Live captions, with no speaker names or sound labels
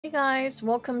Hey guys,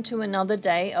 welcome to another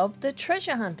day of the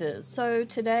Treasure Hunters. So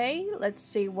today, let's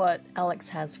see what Alex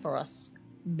has for us.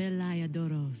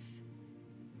 Belayadoros.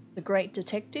 The Great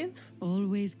Detective.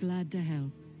 Always glad to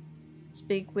help.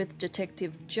 Speak with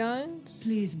Detective Jones.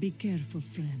 Please be careful,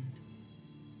 friend.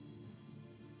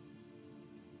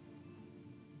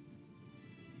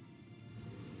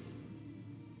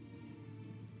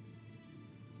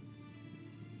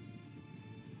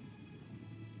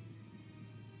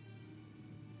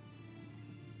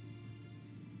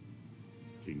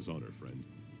 King's honor, friend.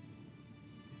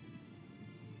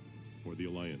 For the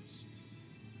Alliance.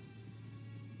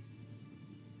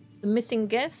 The missing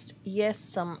guest. Yes,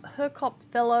 some Hercop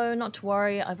fellow. Not to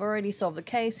worry, I've already solved the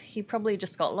case. He probably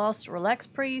just got lost. Relax,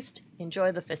 priest.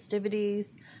 Enjoy the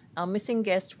festivities. Our missing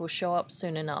guest will show up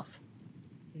soon enough.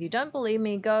 If you don't believe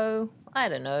me, go, I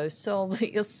don't know, solve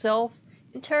it yourself.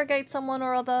 Interrogate someone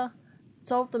or other.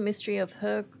 Solve the mystery of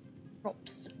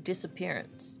Hercop's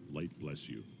disappearance. Light bless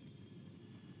you.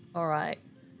 Alright.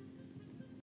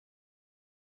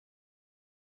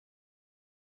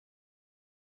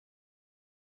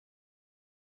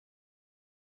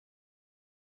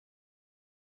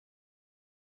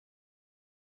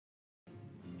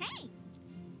 Hey!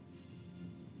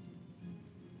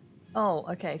 Oh,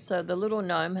 okay, so the little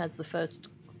gnome has the first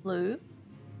clue.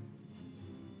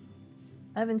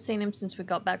 I haven't seen him since we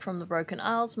got back from the Broken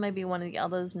Isles. Maybe one of the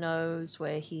others knows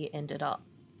where he ended up.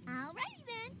 Alrighty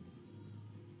then.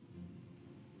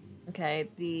 Okay,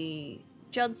 the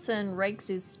Judson rakes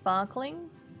is sparkling.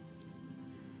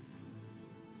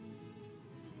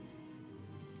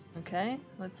 Okay,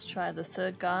 let's try the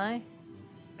third guy.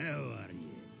 How are you?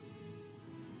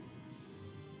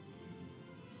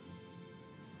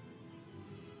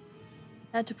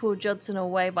 Had to pull Judson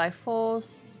away by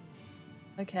force.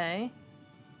 Okay.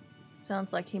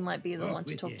 Sounds like he might be the Off one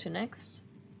to with talk you. to next.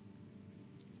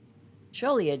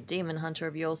 Surely a demon hunter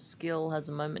of your skill has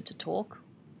a moment to talk.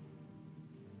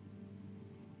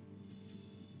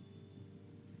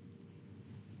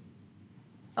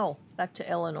 Oh, back to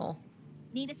Eleanor.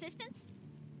 Need assistance?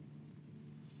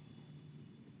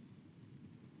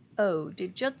 Oh,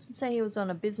 did Judson say he was on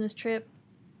a business trip?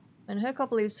 When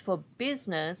Hercop leaves for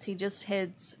business, he just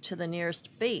heads to the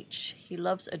nearest beach. He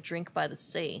loves a drink by the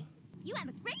sea. You have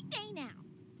a great day now.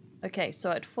 Okay, so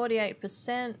at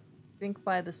 48%, drink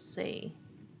by the sea.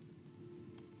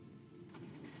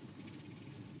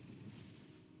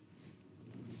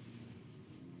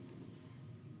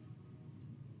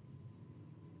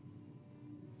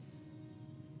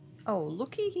 Oh,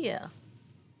 looky here.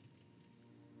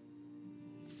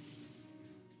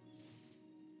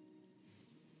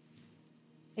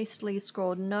 Hastily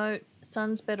scrawled note.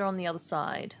 Sun's better on the other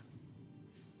side.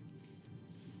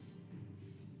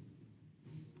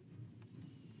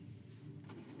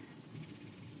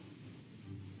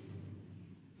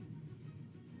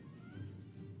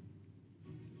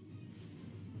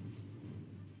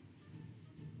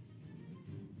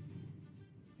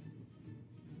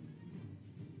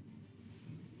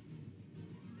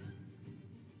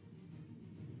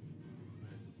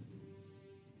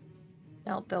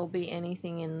 Doubt there'll be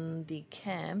anything in the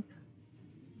camp.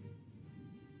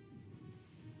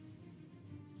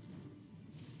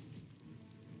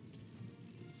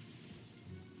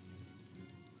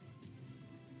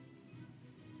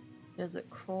 Desert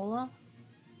crawler.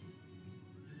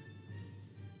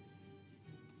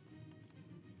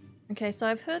 Okay, so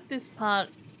I've heard this part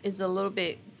is a little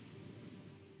bit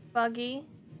buggy,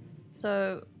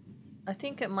 so I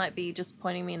think it might be just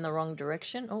pointing me in the wrong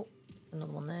direction. Oh,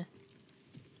 another one there.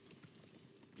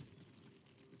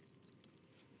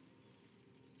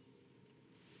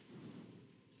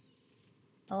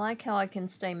 I like how I can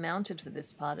stay mounted for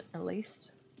this part at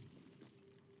least.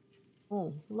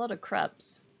 Oh, a lot of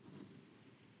crabs.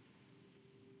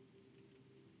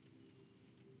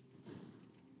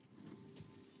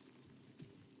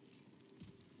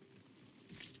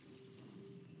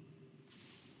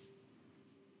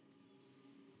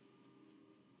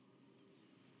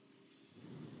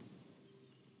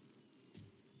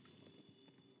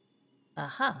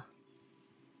 Aha!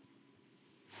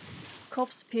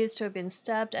 Corpse appears to have been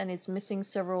stabbed and is missing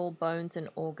several bones and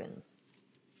organs.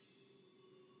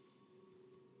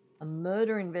 A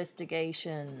murder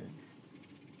investigation.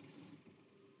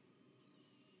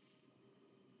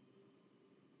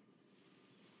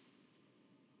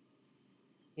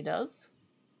 He does?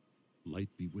 Light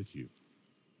be with you.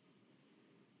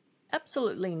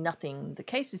 Absolutely nothing. The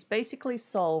case is basically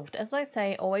solved. As I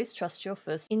say, always trust your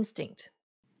first instinct.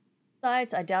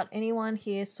 Besides, I doubt anyone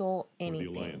here saw For the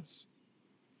anything. Alliance.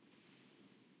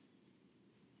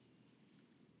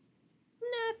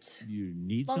 Nah, Kit! You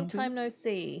need Long something? time no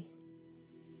see.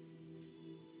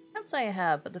 Can't say I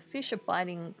have, but the fish are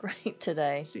biting great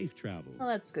today. Safe travels. Well,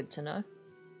 that's good to know.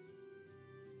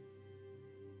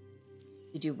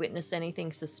 Did you witness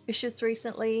anything suspicious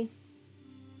recently?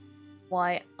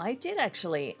 Why, I did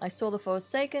actually. I saw the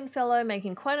Forsaken fellow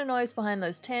making quite a noise behind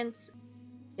those tents.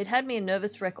 It had me a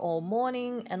nervous wreck all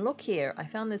morning, and look here, I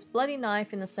found this bloody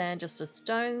knife in the sand just a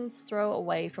stone's throw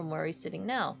away from where he's sitting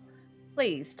now.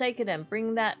 Please, take it and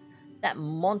bring that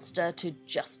monster to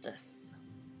justice.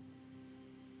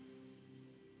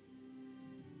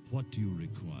 What do you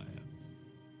require?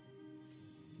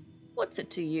 What's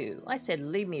it to you? I said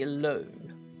leave me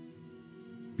alone.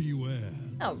 Beware.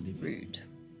 How living. rude.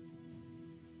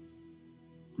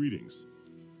 Greetings.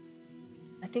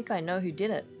 I think I know who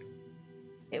did it.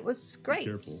 It was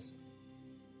careful. Grapes.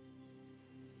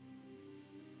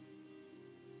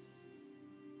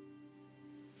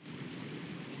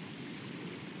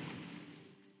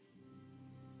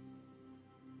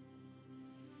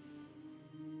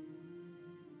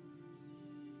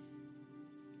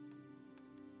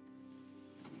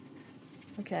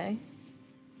 Okay.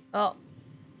 Oh. I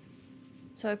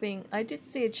was hoping... I did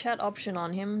see a chat option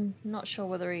on him. Not sure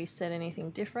whether he said anything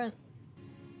different.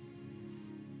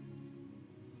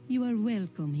 You are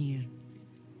welcome here.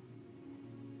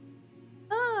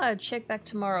 Ah, check back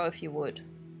tomorrow if you would.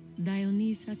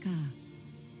 Dionysaka.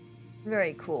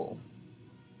 Very cool.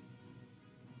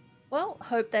 Well,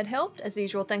 hope that helped. As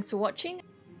usual, thanks for watching.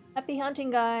 Happy hunting,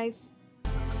 guys.